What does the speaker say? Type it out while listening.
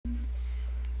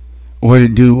What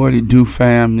it do,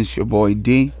 fam? It's your boy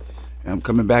D. And I'm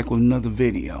coming back with another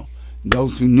video.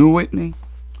 Those who new with me,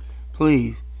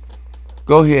 please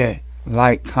go ahead,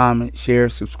 like, comment, share,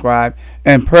 subscribe,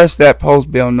 and press that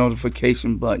post bell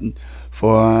notification button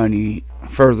for any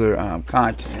further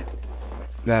content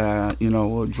that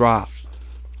will drop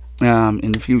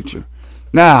in the future.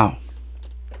 Now,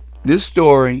 this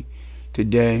story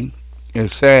today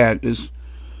is sad. It's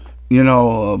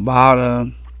about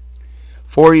a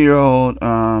 4-year-old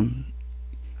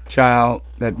child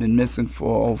that's been missing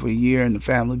for over a year, and the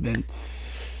family been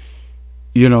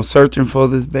searching for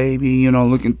this baby,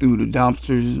 looking through the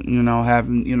dumpsters,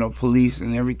 having police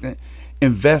and everything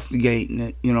investigating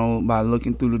it, by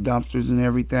looking through the dumpsters and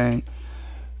everything.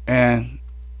 And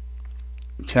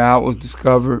the child was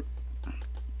discovered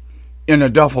in a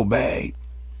duffel bag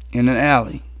in an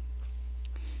alley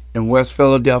in West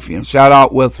Philadelphia. And shout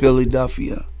out West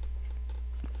Philadelphia.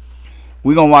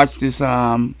 We're going to watch this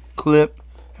clip,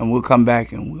 and we'll come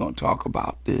back and we're going to talk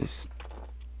about this.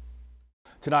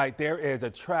 Tonight, there is a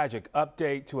tragic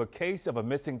update to a case of a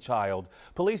missing child.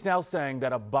 Police now saying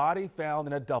that a body found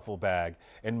in a duffel bag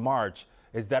in March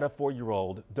is that of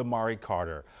 4-year-old Damari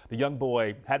Carter. The young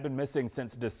boy had been missing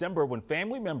since December when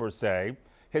family members say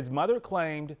his mother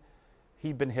claimed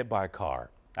he'd been hit by a car.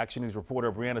 Action News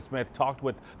reporter Brianna Smith talked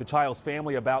with the child's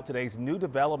family about today's new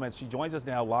developments. She joins us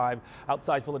now live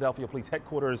outside Philadelphia Police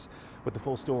Headquarters with the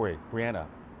full story. Brianna.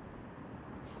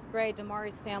 Gray,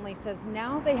 Damari's family says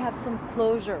now they have some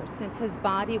closure since his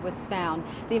body was found.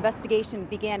 The investigation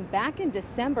began back in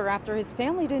December after his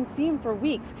family didn't see him for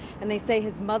weeks, and they say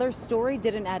his mother's story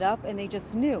didn't add up and they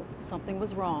just knew something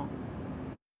was wrong.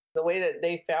 The way that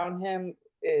they found him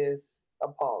is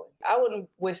appalling. I wouldn't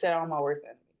wish that on my worst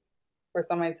enemy, for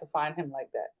somebody to find him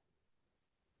like that.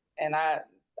 And I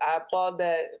applaud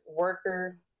that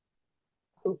worker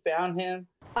who found him.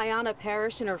 Ayanna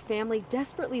Parrish and her family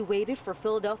desperately waited for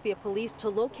Philadelphia police to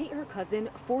locate her cousin,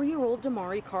 4-year-old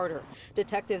Damari Carter.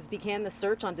 Detectives began the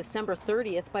search on December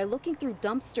 30th by looking through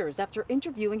dumpsters after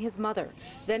interviewing his mother.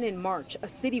 Then in March, a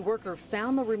city worker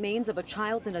found the remains of a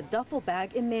child in a duffel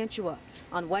bag in Mantua.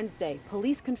 On Wednesday,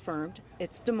 police confirmed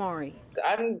it's Damari.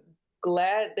 I'm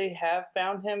glad they have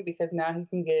found him because now he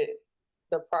can get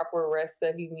the proper rest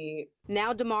that he needs.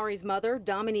 Now Damari's mother,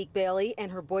 Dominique Bailey,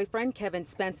 and her boyfriend, Kevin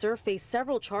Spencer, face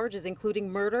several charges including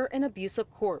murder and abuse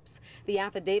of corpse. The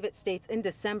affidavit states in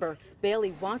December,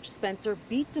 Bailey watched Spencer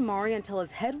beat Damari until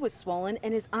his head was swollen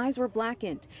and his eyes were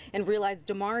blackened, and realized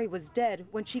Damari was dead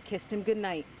when she kissed him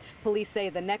goodnight. Police say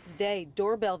the next day,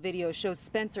 doorbell video shows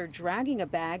Spencer dragging a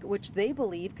bag which they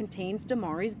believe contains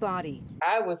Damari's body.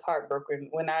 I was heartbroken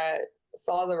when I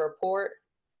saw the report.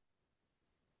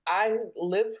 I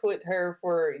lived with her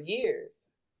for years.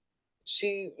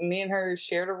 Me and her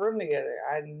shared a room together.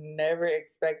 I never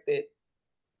expected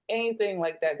anything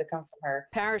like that to come from her.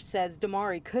 Parrish says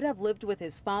Damari could have lived with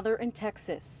his father in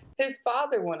Texas. His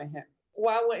father wanted him.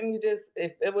 Why wouldn't you just,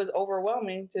 if it was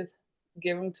overwhelming, just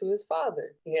give him to his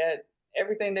father? He had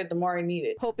everything that Damari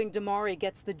needed. Hoping Damari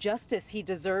gets the justice he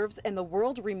deserves and the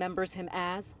world remembers him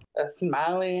as a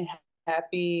smiling,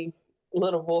 happy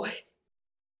little boy.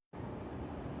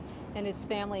 And his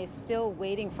family is still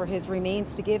waiting for his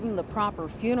remains to give him the proper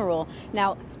funeral.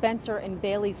 Now, Spencer and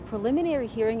Bailey's preliminary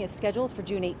hearing is scheduled for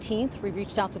June 18th. We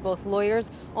reached out to both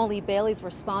lawyers. Only Bailey's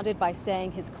responded by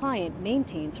saying his client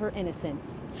maintains her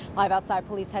innocence. Live outside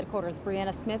police headquarters,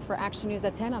 Brianna Smith for Action News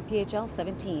at 10 on PHL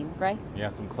 17. Gray? Yeah,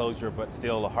 some closure, but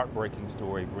still a heartbreaking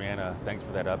story. Brianna, thanks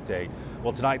for that update.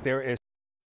 Well, tonight there is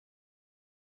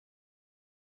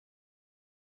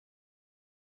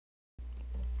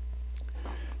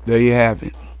There you have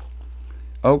it.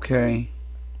 Okay.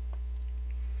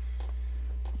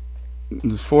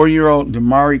 The 4-year-old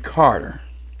Damari Carter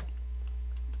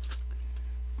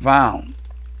found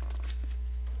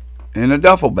in a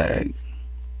duffel bag.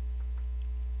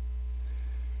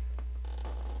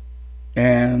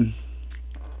 And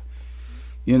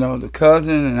the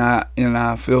cousin and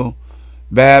I feel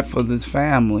bad for this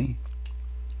family.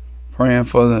 Praying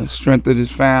for the strength of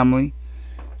this family.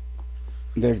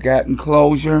 They've gotten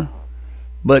closure,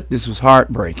 but this was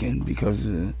heartbreaking because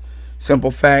of the simple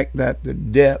fact that the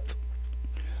death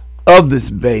of this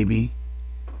baby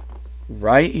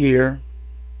right here,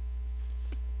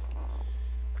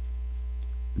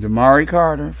 Damari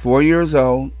Carter, 4 years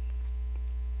old,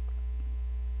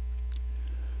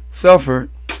 suffered,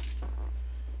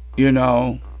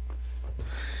 an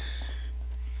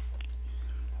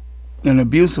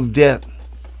abusive death,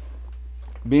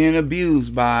 being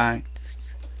abused by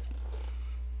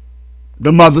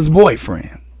the mother's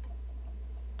boyfriend.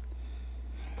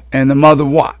 And the mother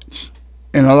watched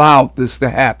and allowed this to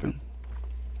happen.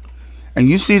 And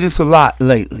you see this a lot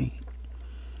lately.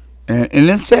 And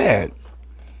it's sad.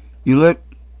 You let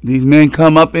these men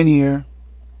come up in here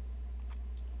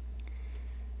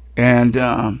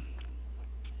and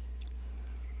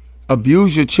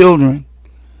abuse your children.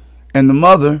 And the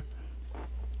mother,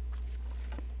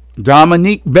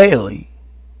 Dominique Bailey,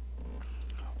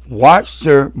 watched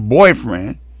her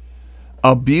boyfriend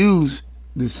abuse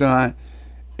the son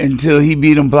until he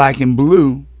beat him black and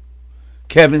blue.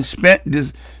 Kevin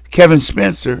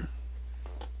Spencer.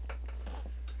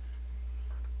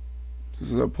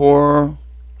 This is a poor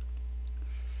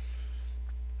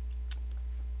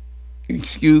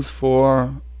excuse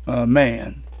for a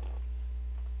man.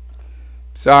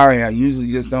 Sorry, I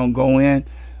usually just don't go in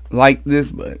like this,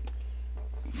 but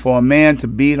for a man to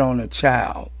beat on a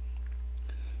child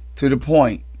to the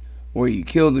point where you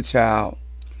kill the child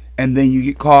and then you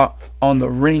get caught on the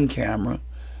ring camera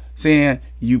saying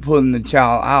you pulling the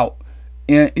child out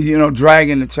and, you know,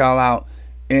 dragging the child out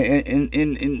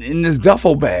in this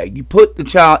duffel bag. You put the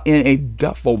child in a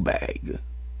duffel bag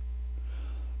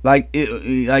like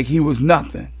he was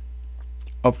nothing,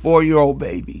 a 4-year-old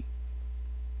baby.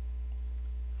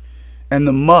 And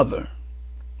the mother,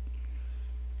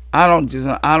 I don't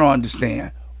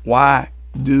understand why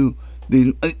do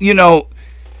these, you know,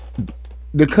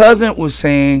 the cousin was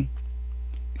saying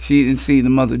she didn't see the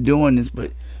mother doing this,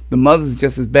 but the mother's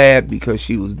just as bad because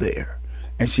she was there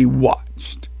and she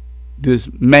watched this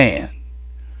man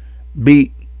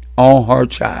beat on her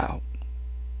child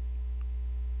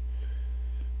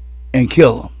and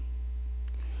kill him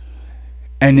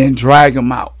and then drag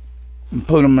him out and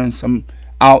put him in some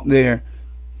out there,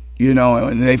 you know,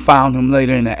 and they found him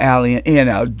later in the alley in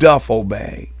a duffel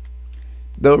bag.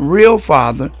 The real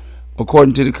father,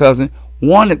 according to the cousin,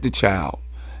 wanted the child.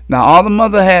 Now all the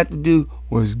mother had to do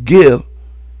was give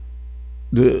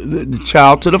the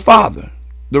child to the father,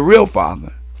 the real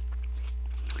father.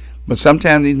 But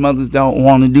sometimes these mothers don't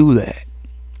want to do that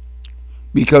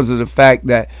because of the fact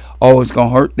that, oh, it's going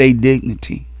to hurt their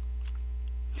dignity.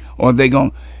 Or they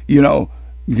going to, you know,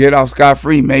 get off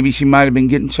scot-free. Maybe she might have been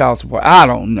getting child support. I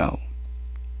don't know.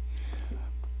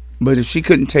 But if she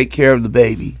couldn't take care of the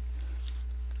baby,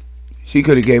 she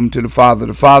could have gave him to the father.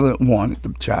 The father wanted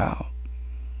the child.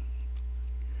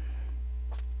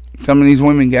 Some of these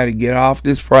women got to get off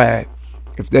this pride.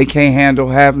 If they can't handle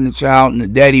having the child and the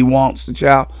daddy wants the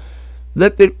child,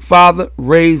 let the father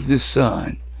raise the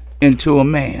son into a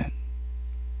man.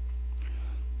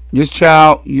 This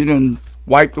child, you done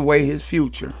wiped away his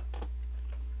future.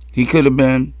 He could have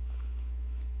been,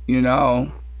 you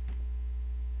know,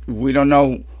 we don't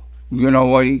know, you know,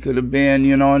 what he could have been,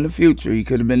 you know, in the future. He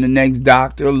could have been the next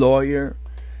doctor, lawyer,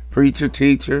 preacher,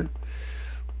 teacher,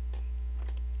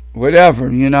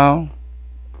 whatever, you know.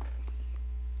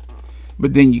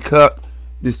 But then you cut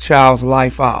this child's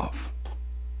life off.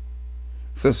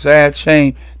 It's a sad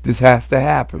shame this has to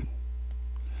happen.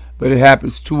 But it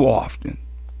happens too often.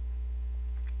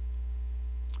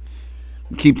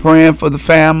 Keep praying for the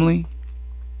family.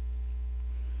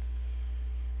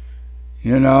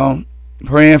 You know,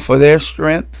 praying for their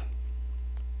strength.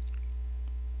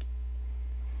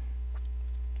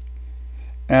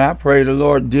 And I pray the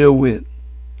Lord deal with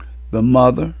the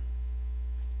mother.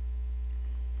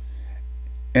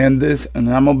 And this,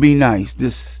 and I'm going to be nice,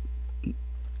 this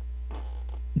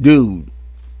dude.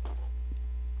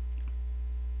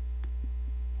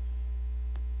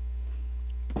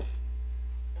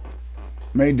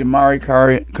 May Damari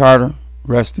Carter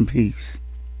rest in peace.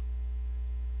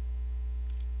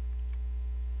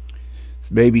 This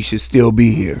baby should still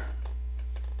be here.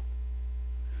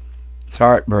 It's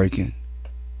heartbreaking.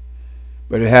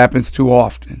 But it happens too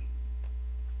often.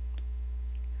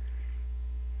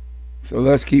 So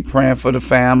let's keep praying for the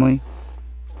family.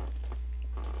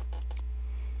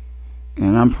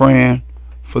 And I'm praying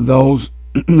for those,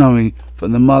 for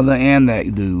the mother and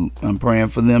that dude. I'm praying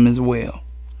for them as well.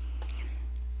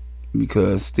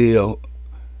 Because still,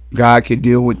 God can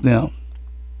deal with them.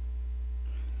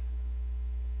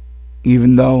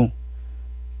 Even though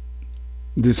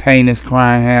this heinous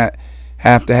crime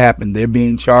have to happen. They're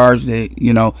being charged. They,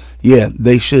 you know, yeah,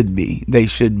 they should be. They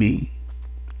should be.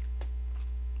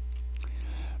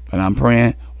 But I'm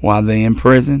praying while they're in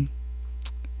prison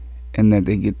and that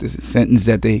they get the sentence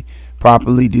that they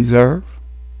properly deserve,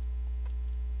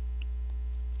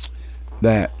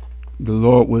 that the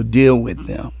Lord will deal with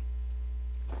them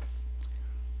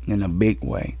in a big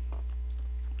way.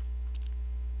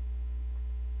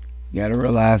 You gotta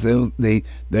realize they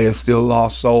are still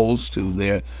lost souls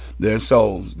too. They're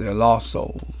souls. They're lost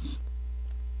souls.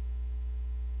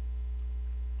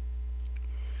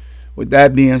 With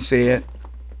that being said,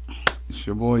 It's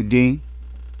your boy D.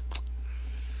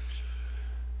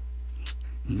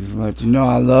 Just let you know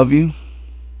I love you.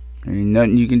 There ain't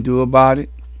nothing you can do about it.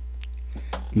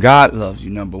 God loves you,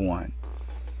 number one.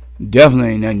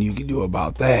 Definitely ain't nothing you can do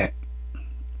about that.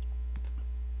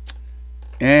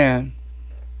 And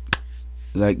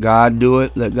let God do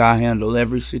it. Let God handle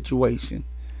every situation.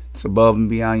 It's above and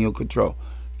beyond your control.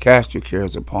 Cast your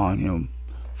cares upon Him,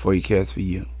 for He cares for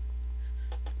you.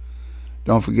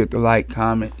 Don't forget to like,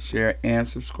 comment, share, and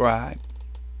subscribe.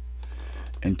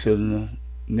 Until the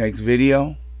next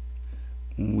video,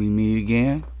 when we meet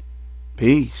again,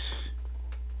 peace.